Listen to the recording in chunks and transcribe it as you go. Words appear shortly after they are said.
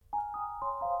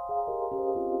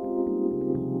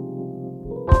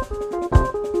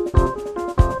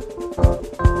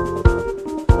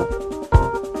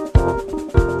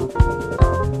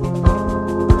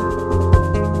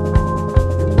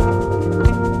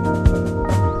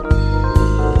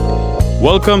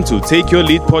Welcome to Take Your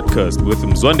Lead podcast with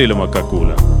Mzwandile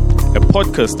Makakula, a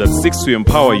podcast that seeks to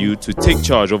empower you to take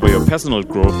charge over your personal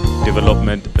growth,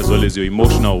 development, as well as your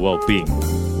emotional well-being.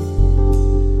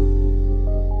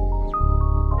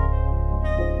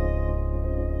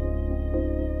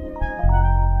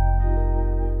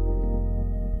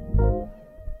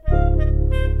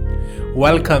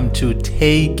 Welcome to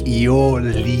Take Your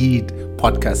Lead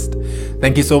podcast.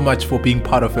 Thank you so much for being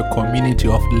part of a community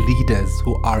of leaders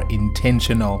who are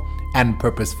intentional and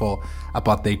purposeful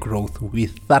about their growth. We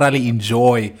thoroughly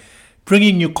enjoy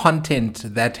bringing you content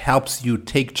that helps you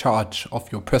take charge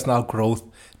of your personal growth,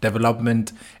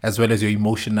 development, as well as your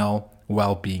emotional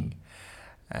well-being.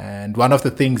 And one of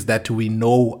the things that we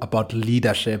know about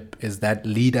leadership is that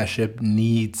leadership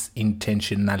needs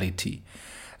intentionality.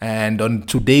 And on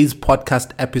today's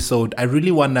podcast episode, I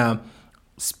really want to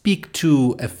speak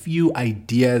to a few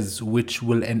ideas which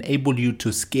will enable you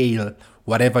to scale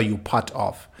whatever you're part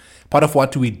of. Part of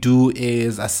what we do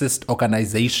is assist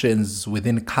organizations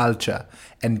within culture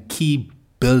and key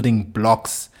building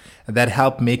blocks that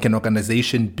help make an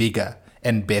organization bigger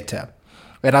and better.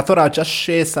 And I thought I'd just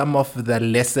share some of the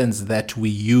lessons that we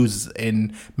use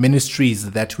in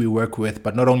ministries that we work with,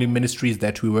 but not only ministries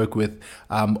that we work with,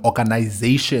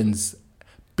 organizations,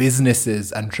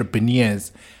 businesses,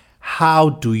 entrepreneurs. How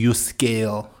do you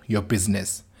scale your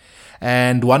business?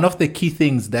 And one of the key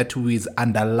things that is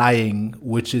underlying,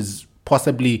 which is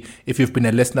possibly, if you've been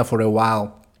a listener for a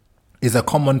while, is a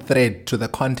common thread to the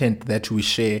content that we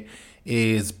share,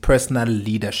 is personal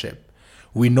leadership.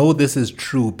 We know this is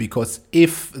true because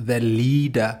if the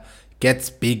leader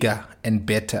gets bigger and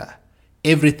better,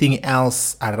 everything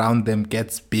else around them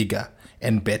gets bigger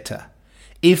and better.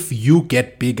 If you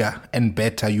get bigger and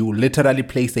better, you literally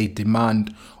place a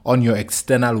demand on your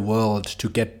external world to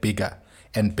get bigger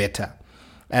and better.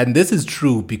 And this is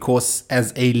true because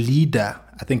as a leader,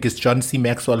 I think it's John C.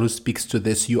 Maxwell who speaks to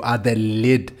this, you are the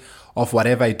lid of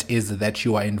whatever it is that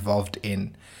you are involved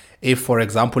in. If, for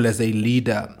example, as a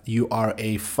leader, you are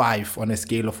a 5 on a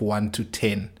scale of 1 to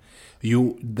 10,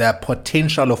 the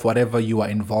potential of whatever you are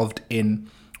involved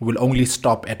in will only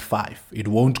stop at 5. It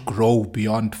won't grow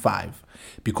beyond 5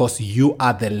 because you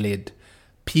are the lid.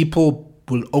 People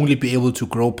will only be able to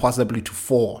grow possibly to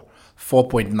 4,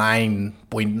 4.9,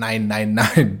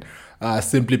 0.999,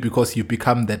 simply because you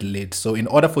become that lid. So in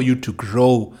order for you to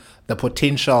grow the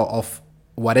potential of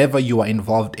whatever you are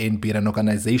involved in, be it an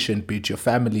organization, be it your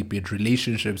family, be it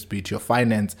relationships, be it your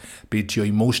finance, be it your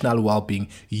emotional well-being,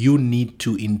 you need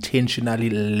to intentionally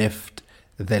lift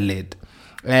the lid.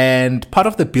 And part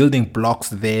of the building blocks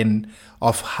then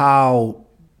of how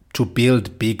to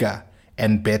build bigger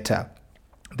and better,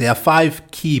 there are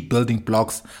 5 key building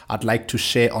blocks I'd like to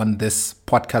share on this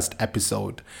podcast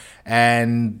episode.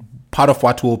 And part of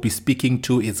what we'll be speaking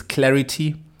to is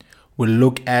clarity. We'll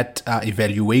look at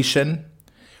evaluation.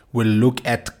 We'll look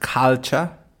at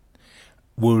culture.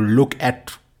 We'll look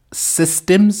at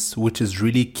systems, which is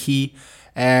really key.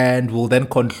 And we'll then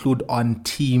conclude on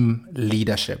team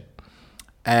leadership.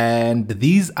 And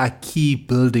these are key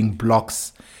building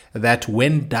blocks that,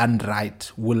 when done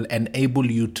right, will enable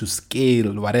you to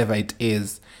scale whatever it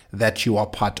is that you are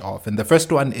part of. And the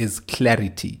first one is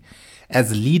clarity.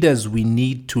 As leaders, we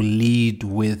need to lead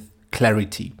with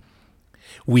clarity.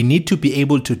 We need to be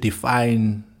able to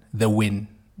define the win.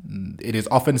 It is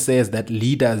often says that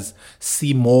leaders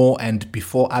see more and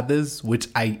before others, which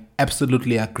I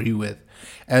absolutely agree with.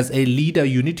 As a leader,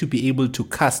 you need to be able to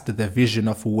cast the vision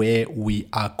of where we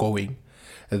are going.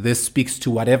 This speaks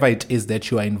to whatever it is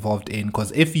that you are involved in,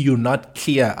 because if you're not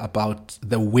clear about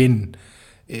the win,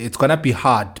 it's going to be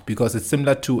hard, because it's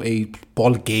similar to a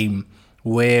ball game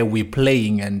where we're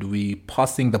playing and we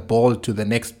passing the ball to the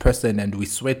next person and we're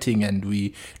sweating and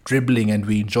we dribbling and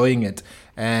we're enjoying it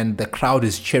and the crowd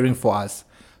is cheering for us.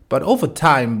 But over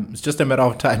time, it's just a matter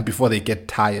of time before they get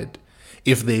tired.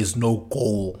 If there is no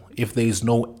goal, if there is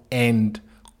no end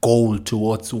goal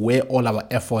towards where all our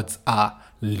efforts are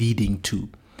leading to.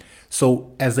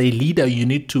 So as a leader, you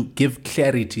need to give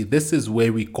clarity. This is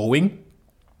where we're going.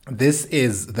 This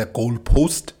is the goal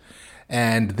post.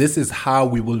 And this is how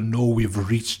we will know we've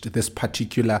reached this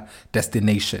particular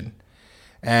destination.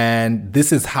 And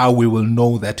this is how we will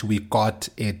know that we got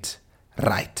it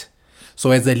right.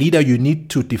 So as a leader, you need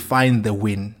to define the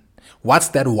win. What's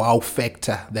that wow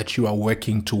factor that you are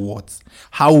working towards?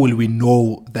 How will we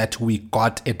know that we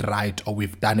got it right or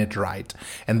we've done it right?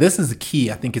 And this is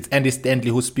key. I think it's Andy Stanley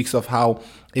who speaks of how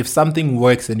if something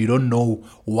works and you don't know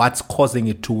what's causing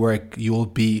it to work, you'll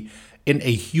be in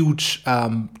a huge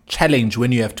challenge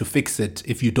when you have to fix it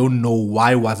if you don't know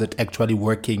why was it actually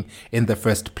working in the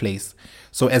first place.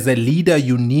 So as a leader,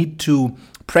 you need to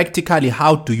practically,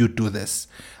 how do you do this?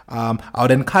 I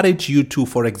would encourage you to,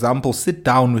 for example, sit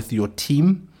down with your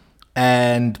team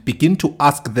and begin to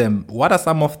ask them, what are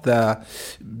some of the,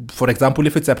 for example,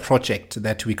 if it's a project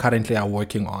that we currently are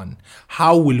working on,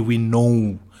 how will we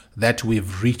know that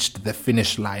we've reached the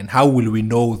finish line? How will we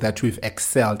know that we've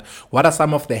excelled? What are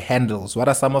some of the handles? What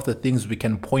are some of the things we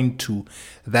can point to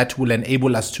that will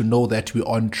enable us to know that we're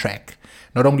on track?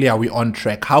 Not only are we on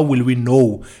track, how will we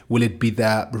know? Will it be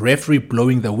the referee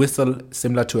blowing the whistle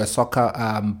similar to a soccer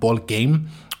ball game?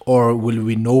 Or will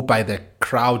we know by the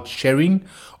crowd cheering?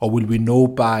 Or will we know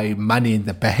by money in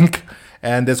the bank?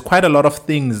 And there's quite a lot of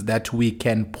things that we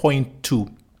can point to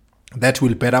that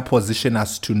will better position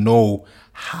us to know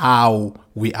how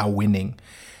we are winning.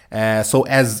 So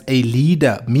as a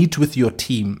leader, meet with your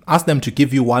team. Ask them to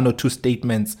give you 1 or 2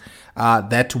 statements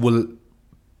that will,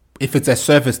 if it's a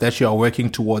service that you are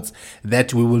working towards,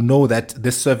 that we will know that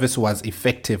this service was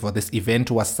effective or this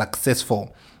event was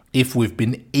successful if we've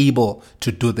been able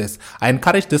to do this. I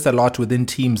encourage this a lot within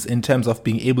teams in terms of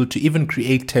being able to even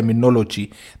create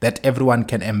terminology that everyone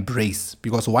can embrace.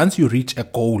 Because once you reach a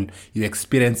goal, you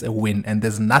experience a win. And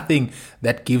there's nothing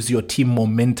that gives your team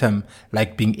momentum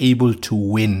like being able to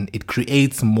win. It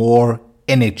creates more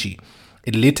energy.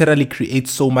 It literally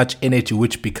creates so much energy,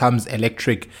 which becomes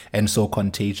electric and so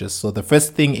contagious. So the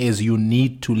first thing is you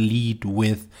need to lead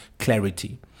with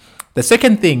clarity. The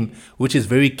second thing, which is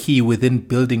very key within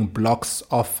building blocks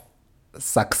of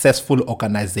successful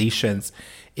organizations,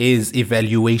 is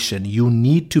evaluation. You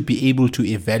need to be able to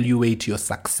evaluate your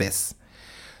success.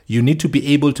 You need to be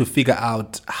able to figure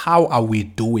out, how are we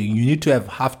doing? You need to have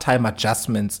halftime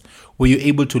adjustments where you're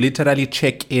able to literally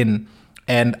check in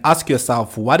and ask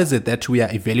yourself, what is it that we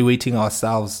are evaluating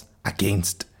ourselves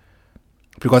against?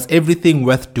 Because everything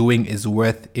worth doing is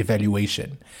worth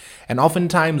evaluation. And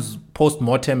oftentimes,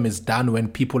 post-mortem is done when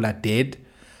people are dead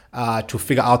to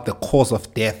figure out the cause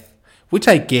of death, which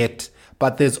I get.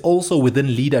 But there's also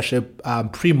within leadership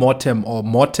pre-mortem or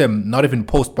mortem, not even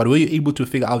post, but where you're able to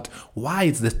figure out, why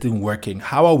is this thing working?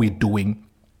 How are we doing?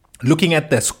 Looking at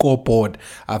the scoreboard,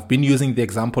 I've been using the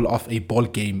example of a ball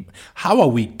game. How are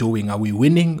we doing? Are we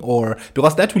winning? Or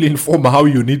because that will inform how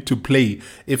you need to play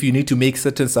if you need to make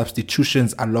certain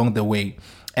substitutions along the way.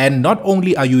 And not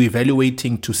only are you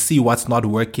evaluating to see what's not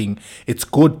working, it's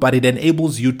good, but it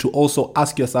enables you to also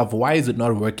ask yourself, why is it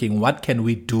not working? What can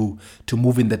we do to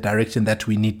move in the direction that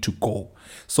we need to go?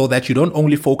 So that you don't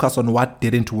only focus on what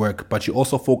didn't work, but you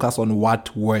also focus on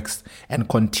what works and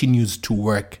continues to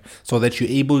work, so that you're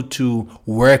able to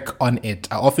work on it.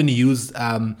 I often use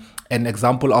an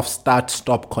example of start,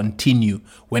 stop, continue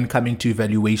when coming to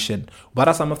evaluation. What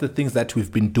are some of the things that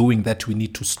we've been doing that we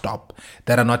need to stop,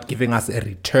 that are not giving us a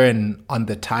return on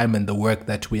the time and the work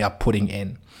that we are putting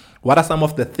in? What are some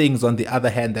of the things, on the other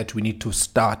hand, that we need to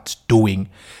start doing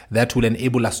that will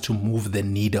enable us to move the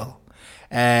needle?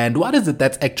 And what is it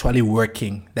that's actually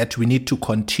working that we need to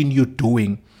continue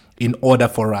doing in order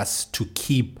for us to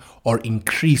keep or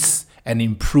increase and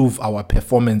improve our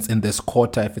performance in this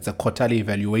quarter, if it's a quarterly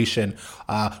evaluation,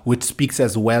 which speaks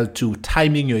as well to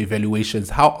timing your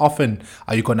evaluations. How often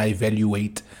are you going to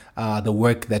evaluate the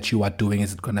work that you are doing?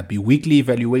 Is it going to be weekly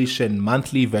evaluation,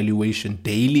 monthly evaluation,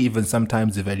 daily, even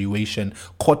sometimes evaluation,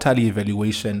 quarterly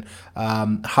evaluation,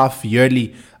 half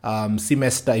yearly,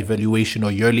 semester evaluation,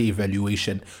 or yearly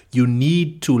evaluation? You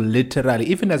need to literally,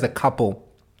 even as a couple,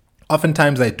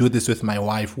 oftentimes I do this with my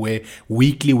wife, where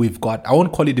weekly we've got, I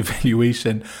won't call it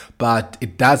evaluation, but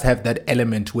it does have that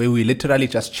element where we literally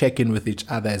just check in with each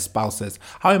other as spouses.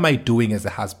 How am I doing as a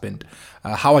husband?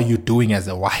 How are you doing as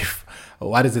a wife?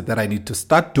 What is it that I need to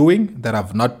start doing that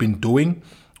I've not been doing?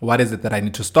 What is it that I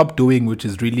need to stop doing, which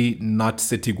is really not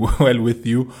sitting well with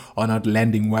you or not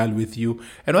landing well with you?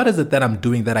 And what is it that I'm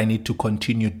doing that I need to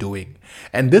continue doing?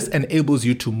 And this enables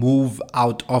you to move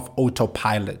out of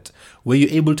autopilot, where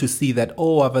you're able to see that,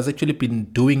 oh, I've actually been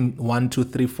doing 1, 2,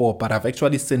 3, 4, but I've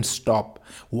actually since stopped.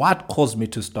 What caused me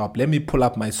to stop? Let me pull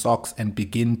up my socks and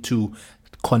begin to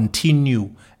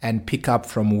continue and pick up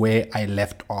from where I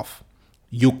left off.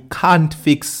 You can't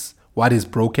fix what is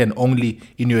broken only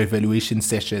in your evaluation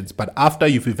sessions. But after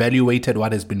you've evaluated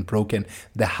what has been broken,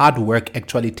 the hard work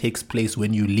actually takes place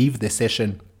when you leave the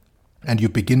session and you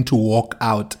begin to walk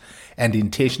out and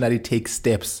intentionally take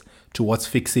steps towards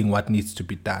fixing what needs to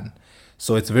be done.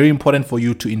 So it's very important for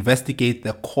you to investigate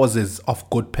the causes of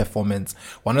good performance.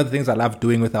 One of the things I love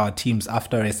doing with our teams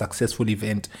after a successful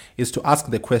event is to ask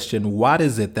the question, what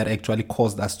is it that actually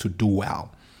caused us to do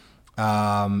well?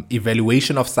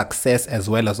 evaluation of success as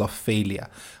well as of failure.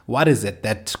 What is it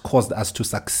that caused us to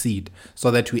succeed,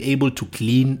 so that we're able to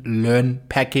clean, learn,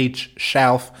 package,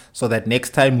 shelf, so that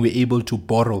next time we're able to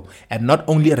borrow and not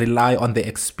only rely on the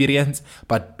experience,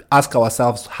 but ask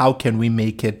ourselves, how can we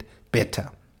make it better?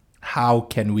 How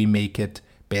can we make it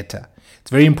better?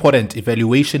 It's very important.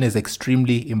 Evaluation is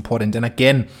extremely important. And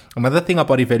again, another thing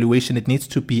about evaluation, it needs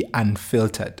to be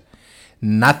unfiltered.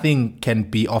 Nothing can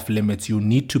be off limits. You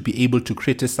need to be able to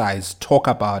criticize, talk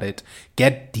about it,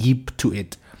 get deep to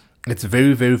it. It's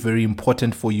very, very, very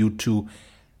important for you to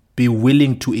be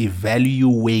willing to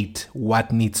evaluate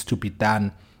what needs to be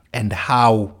done and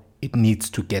how it needs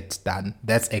to get done.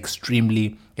 That's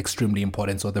extremely, extremely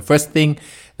important. So the first thing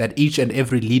that each and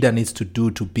every leader needs to do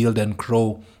to build and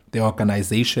grow the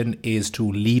organization is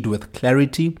to lead with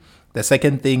clarity. The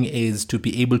second thing is to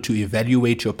be able to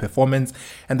evaluate your performance.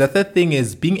 And the third thing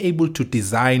is being able to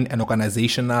design an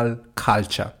organizational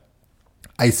culture.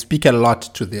 I speak a lot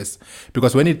to this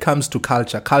because when it comes to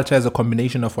culture, culture is a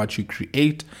combination of what you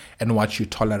create and what you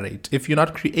tolerate. If you're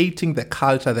not creating the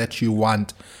culture that you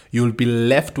want, you'll be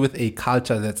left with a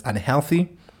culture that's unhealthy.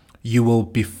 You will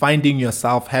be finding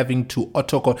yourself having to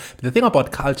autocode. The thing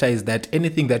about culture is that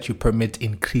anything that you permit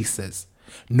increases.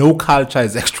 No culture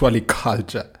is actually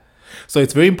culture. So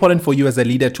it's very important for you as a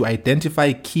leader to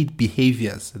identify key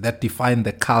behaviors that define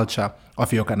the culture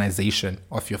of your organization,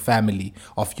 of your family,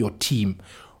 of your team.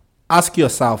 Ask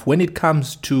yourself, when it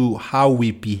comes to how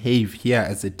we behave here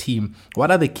as a team, what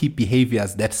are the key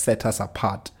behaviors that set us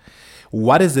apart?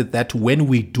 What is it that when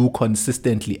we do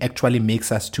consistently actually makes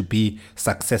us to be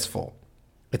successful?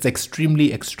 It's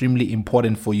extremely, extremely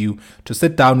important for you to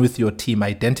sit down with your team,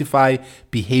 identify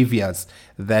behaviors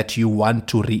that you want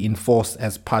to reinforce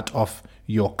as part of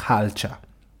your culture.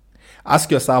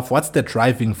 Ask yourself, what's the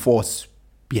driving force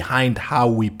behind how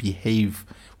we behave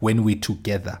when we're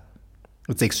together?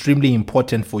 It's extremely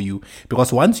important for you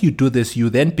because once you do this, you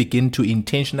then begin to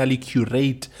intentionally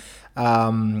curate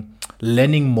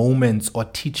learning moments or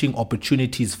teaching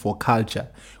opportunities for culture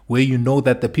where you know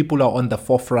that the people are on the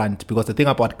forefront, because the thing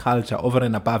about culture, over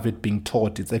and above it being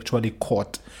taught, it's actually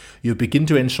caught. You begin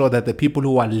to ensure that the people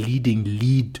who are leading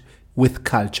lead with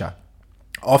culture.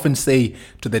 I often say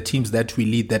to the teams that we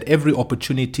lead that every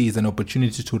opportunity is an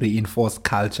opportunity to reinforce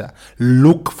culture.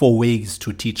 Look for ways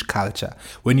to teach culture.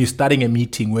 When you're starting a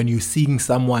meeting, when you're seeing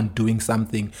someone doing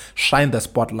something, shine the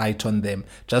spotlight on them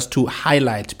just to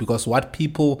highlight, because what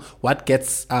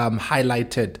gets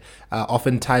highlighted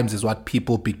oftentimes is what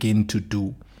people begin to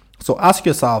do. So ask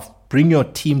yourself, bring your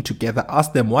team together,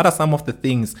 ask them, what are some of the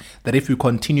things that if we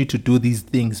continue to do these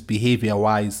things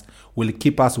behavior-wise, will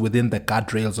keep us within the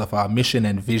guardrails of our mission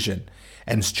and vision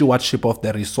and stewardship of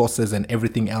the resources and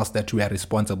everything else that we are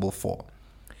responsible for.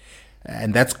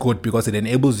 And that's good because it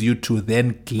enables you to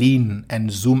then glean and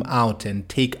zoom out and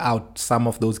take out some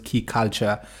of those key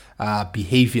culture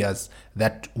behaviors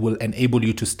that will enable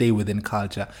you to stay within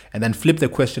culture. And then flip the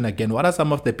question again, what are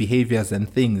some of the behaviors and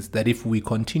things that if we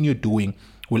continue doing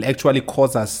will actually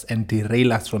cause us and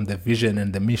derail us from the vision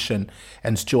and the mission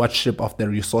and stewardship of the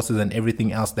resources and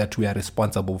everything else that we are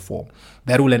responsible for?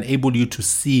 That will enable you to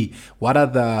see what are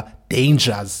the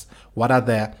dangers, what are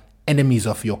the enemies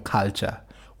of your culture,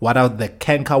 what are the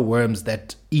canker worms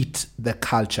that eat the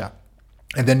culture.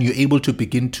 And then you're able to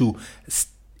begin to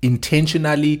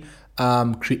intentionally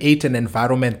create an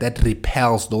environment that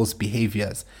repels those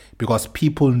behaviors, because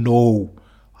people know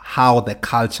how the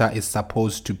culture is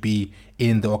supposed to be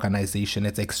in the organization.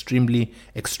 It's extremely,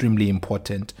 extremely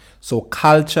important. So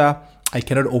culture, I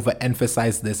cannot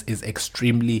overemphasize this, is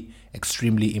extremely,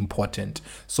 extremely important.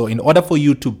 So in order for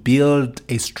you to build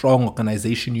a strong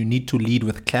organization, you need to lead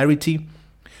with clarity.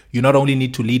 You not only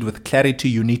need to lead with clarity,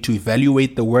 you need to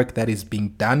evaluate the work that is being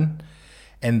done.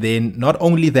 And then not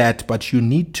only that, but you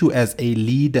need to, as a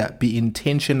leader, be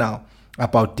intentional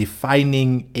about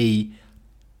defining a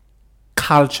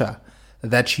culture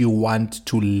that you want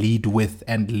to lead with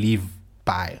and live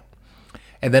by.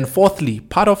 And then fourthly,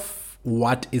 part of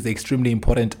what is extremely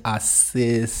important are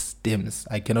systems.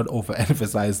 I cannot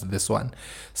overemphasize this one.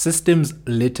 Systems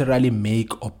literally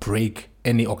make or break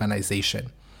any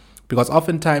organization, because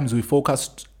oftentimes we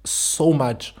focus so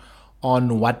much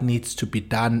on what needs to be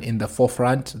done in the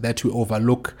forefront that we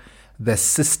overlook the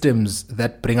systems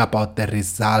that bring about the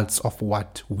results of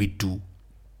what we do.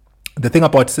 The thing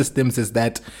about systems is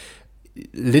that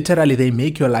literally they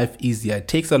make your life easier. It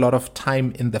takes a lot of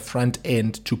time in the front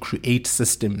end to create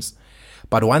systems.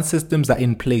 But once systems are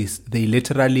in place, they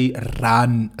literally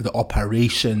run the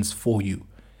operations for you.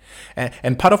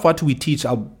 And part of what we teach,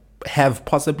 I'll have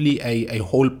possibly a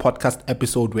whole podcast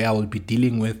episode where I will be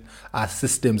dealing with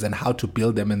systems and how to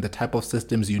build them and the type of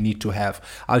systems you need to have.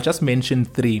 I'll just mention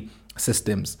 3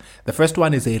 systems. The first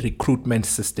one is a recruitment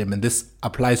system, and this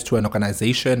applies to an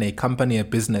organization, a company, a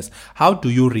business. How do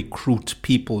you recruit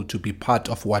people to be part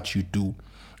of what you do?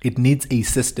 It needs a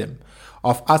system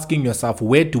of asking yourself,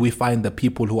 where do we find the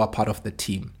people who are part of the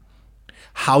team?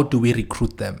 How do we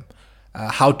recruit them?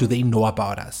 How do they know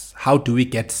about us? How do we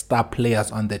get star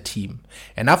players on the team?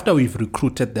 And after we've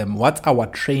recruited them, what's our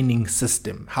training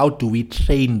system? How do we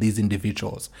train these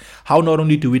individuals? How not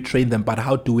only do we train them, but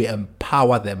how do we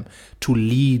empower them to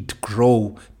lead,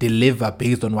 grow, deliver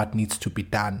based on what needs to be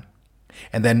done?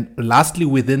 And then lastly,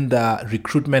 within the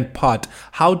recruitment part,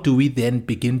 how do we then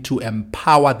begin to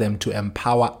empower them to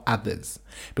empower others?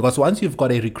 Because once you've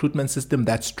got a recruitment system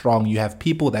that's strong, you have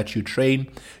people that you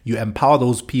train, you empower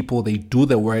those people, they do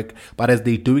the work, but as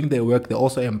they're doing their work, they're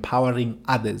also empowering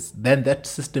others. Then that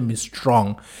system is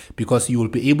strong because you will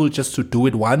be able just to do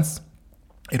it once.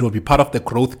 It will be part of the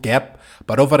growth gap,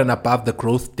 but over and above the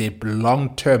growth dip,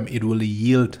 long term, it will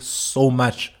yield so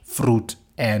much fruit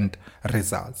and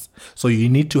results. So you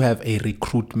need to have a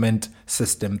recruitment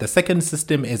system. The second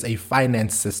system is a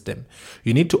finance system.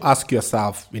 You need to ask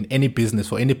yourself, in any business,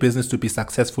 for any business to be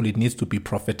successful, it needs to be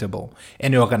profitable.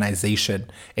 Any organization,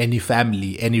 any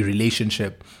family, any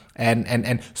relationship.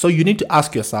 And so you need to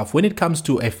ask yourself, when it comes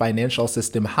to a financial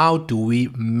system, how do we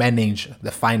manage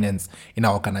the finance in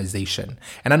our organization?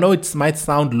 And I know it might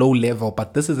sound low level,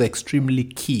 but this is extremely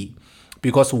key.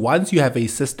 Because once you have a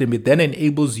system, it then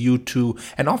enables you to,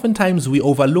 and oftentimes we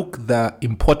overlook the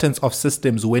importance of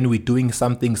systems when we're doing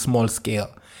something small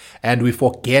scale. And we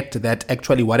forget that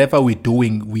actually whatever we're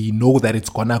doing, we know that it's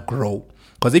gonna grow.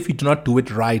 Because if you do not do it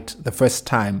right the first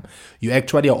time, you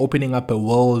actually are opening up a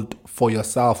world for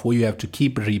yourself where you have to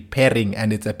keep repairing,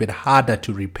 and it's a bit harder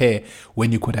to repair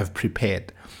when you could have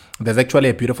prepared. There's actually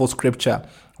a beautiful scripture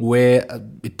where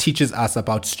it teaches us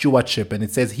about stewardship, and it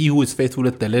says, he who is faithful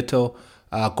with the little,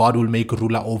 God will make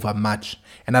ruler over much.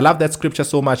 And I love that scripture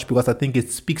so much because I think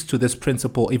it speaks to this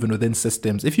principle even within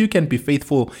systems. If you can be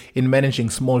faithful in managing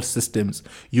small systems,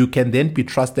 you can then be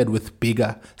trusted with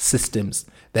bigger systems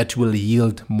that will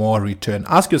yield more return.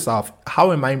 Ask yourself,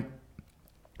 how am I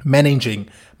managing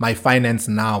my finance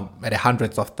now at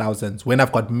hundreds of thousands? When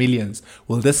I've got millions,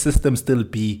 will this system still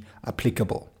be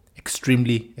applicable?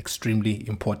 Extremely, extremely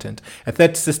important. A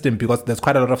third system, because there's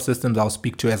quite a lot of systems I'll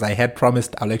speak to. As I had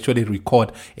promised, I'll actually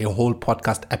record a whole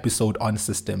podcast episode on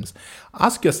systems.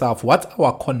 Ask yourself, what's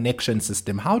our connection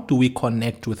system? How do we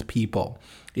connect with people?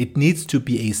 It needs to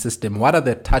be a system. What are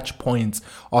the touch points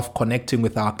of connecting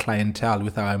with our clientele,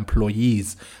 with our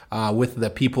employees, with the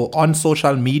people on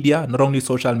social media, not only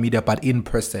social media, but in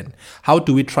person? How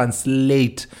do we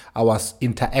translate our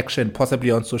interaction, possibly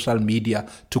on social media,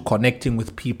 to connecting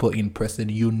with people in person?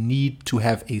 You need to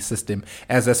have a system.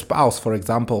 As a spouse, for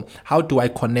example, how do I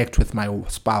connect with my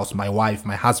spouse, my wife,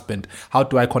 my husband? How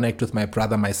do I connect with my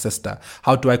brother, my sister?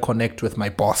 How do I connect with my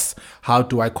boss? How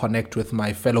do I connect with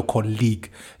my fellow colleague?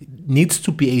 Needs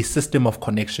to be a system of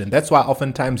connection. That's why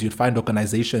oftentimes you'd find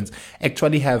organizations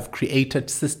actually have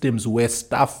created systems where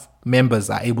staff members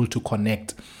are able to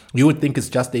connect. You would think it's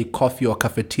just a coffee or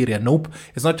cafeteria. Nope,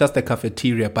 it's not just a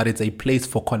cafeteria, but it's a place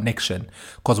for connection.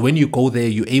 Because when you go there,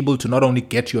 you're able to not only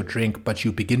get your drink, but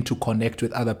you begin to connect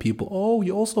with other people. Oh,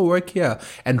 you also work here.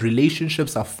 And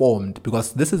relationships are formed,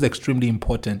 because this is extremely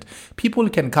important. People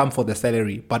can come for the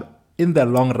salary, but in the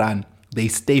long run, they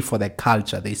stay for the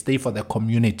culture, they stay for the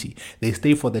community, they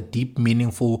stay for the deep,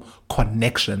 meaningful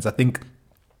connections. I think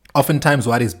oftentimes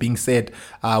what is being said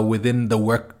within the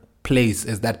workplace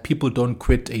is that people don't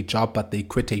quit a job, but they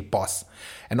quit a boss.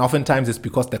 And oftentimes it's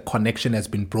because the connection has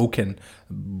been broken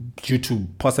due to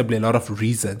possibly a lot of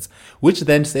reasons, which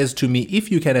then says to me, if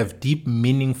you can have deep,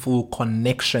 meaningful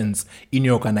connections in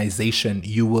your organization,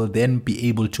 you will then be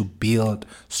able to build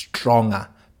stronger,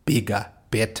 bigger,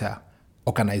 better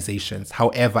organizations.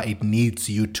 However, it needs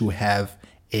you to have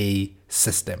a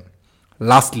system.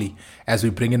 Lastly, as we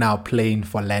bring in our plane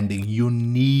for landing, you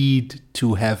need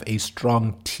to have a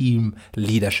strong team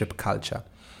leadership culture.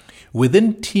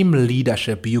 Within team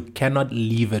leadership, you cannot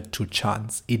leave it to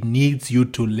chance. It needs you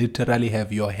to literally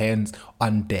have your hands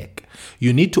on deck.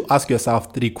 You need to ask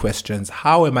yourself 3 questions.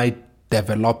 How am I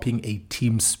developing a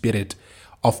team spirit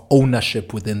of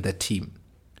ownership within the team?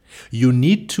 You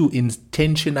need to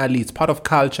intentionally, it's part of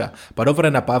culture, but over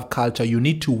and above culture, you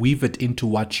need to weave it into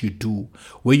what you do,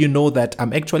 where you know that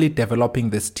I'm actually developing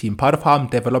this team. Part of how I'm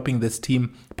developing this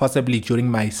team, possibly during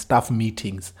my staff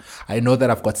meetings, I know that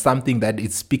I've got something that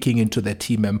is speaking into the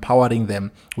team, empowering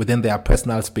them within their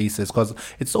personal spaces. Because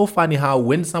it's so funny how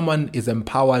when someone is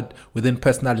empowered within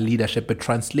personal leadership, it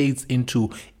translates into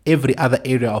every other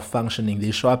area of functioning.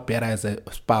 They show up better as a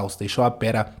spouse, they show up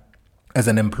better as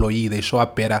an employee, they show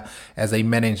up better as a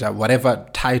manager, whatever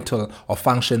title or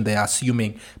function they are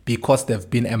assuming, because they've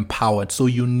been empowered. So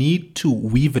you need to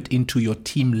weave it into your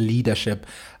team leadership,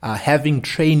 having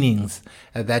trainings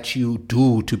that you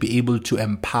do to be able to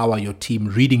empower your team,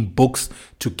 reading books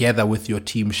together with your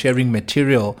team, sharing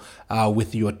material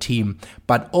with your team,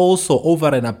 but also over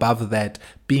and above that,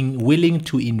 being willing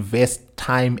to invest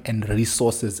time and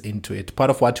resources into it. Part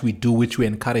of what we do, which we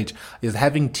encourage, is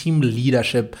having team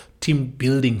leadership, team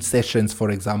building sessions,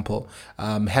 for example,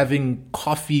 having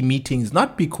coffee meetings,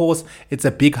 not because it's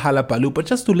a big hullabaloo, but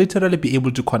just to literally be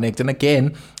able to connect. And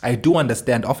again, I do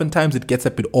understand oftentimes it gets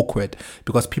a bit awkward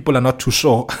because people are not too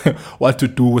sure what to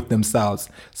do with themselves.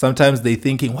 Sometimes they're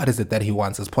thinking, what is it that he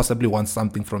wants? He possibly wants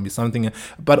something from me, something.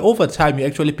 But over time, you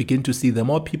actually begin to see the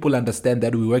more people understand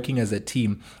that we're working as a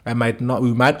team. We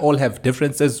might all have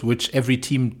differences, which every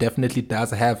team definitely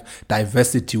does have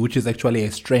diversity, which is actually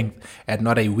a strength and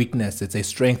not a weakness. It's a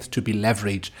strength to be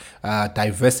leveraged.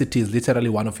 Diversity is literally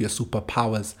one of your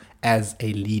superpowers as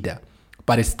a leader.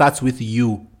 But it starts with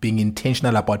you being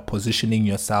intentional about positioning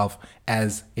yourself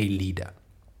as a leader.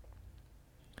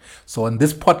 So in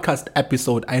this podcast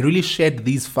episode, I really shared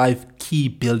these 5 key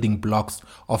building blocks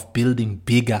of building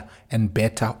bigger and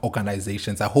better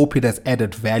organizations. I hope it has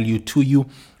added value to you.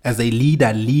 As a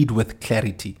leader, lead with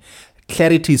clarity.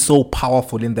 Clarity is so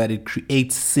powerful in that it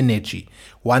creates synergy.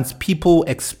 Once people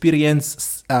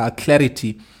experience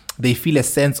clarity, they feel a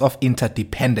sense of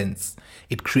interdependence.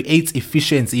 It creates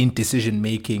efficiency in decision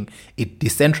making. It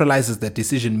decentralizes the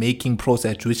decision making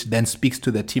process, which then speaks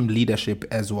to the team leadership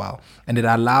as well. And it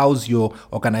allows your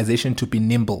organization to be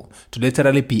nimble, to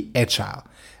literally be agile.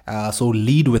 So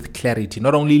lead with clarity.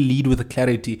 Not only lead with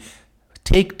clarity,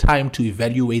 take time to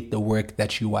evaluate the work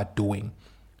that you are doing.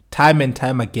 Time and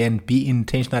time again, be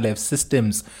intentional, have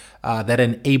systems that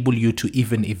enable you to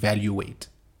even evaluate.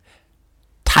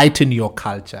 Tighten your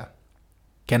culture.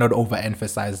 Cannot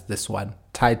overemphasize this one.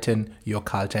 Tighten your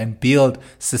culture and build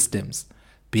systems.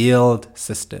 Build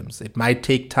systems. It might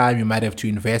take time. You might have to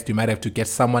invest. You might have to get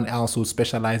someone else who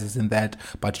specializes in that,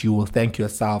 but you will thank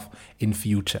yourself in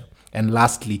future. And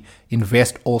lastly,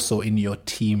 invest also in your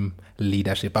team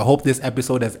leadership. I hope this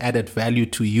episode has added value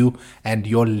to you and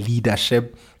your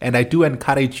leadership. And I do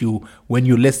encourage you, when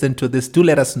you listen to this, do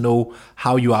let us know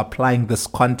how you are applying this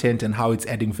content and how it's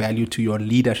adding value to your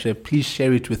leadership. Please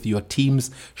share it with your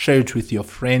teams, share it with your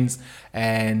friends,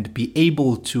 and be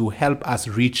able to help us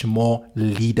reach more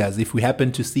leaders. If we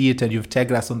happen to see it and you've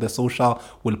tagged us on the social,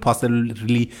 we'll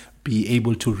possibly be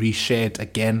able to reshare it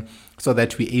again, so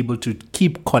that we're able to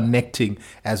keep connecting,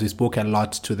 as we spoke a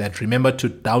lot to that. Remember to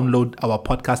download our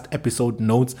podcast episode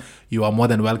notes. You are more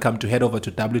than welcome to head over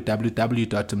to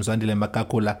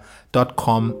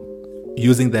www.mzwandilemakakula.com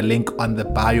using the link on the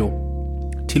bio.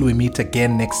 Till we meet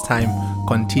again next time,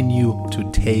 continue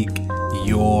to take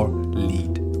your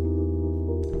lead.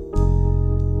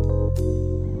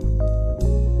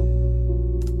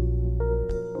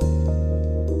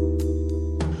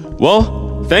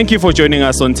 Well, thank you for joining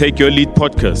us on Take Your Lead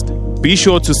podcast. Be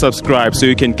sure to subscribe so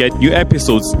you can get new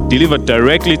episodes delivered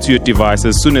directly to your device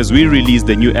as soon as we release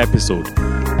the new episode.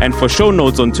 And for show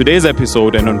notes on today's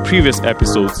episode and on previous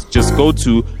episodes, just go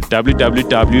to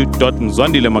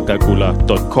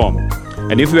www.mzwandilemakakula.com.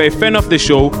 And if you're a fan of the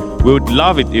show, we would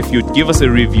love it if you'd give us a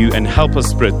review and help us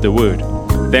spread the word.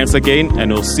 Thanks again,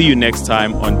 and we'll see you next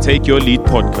time on Take Your Lead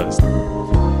podcast.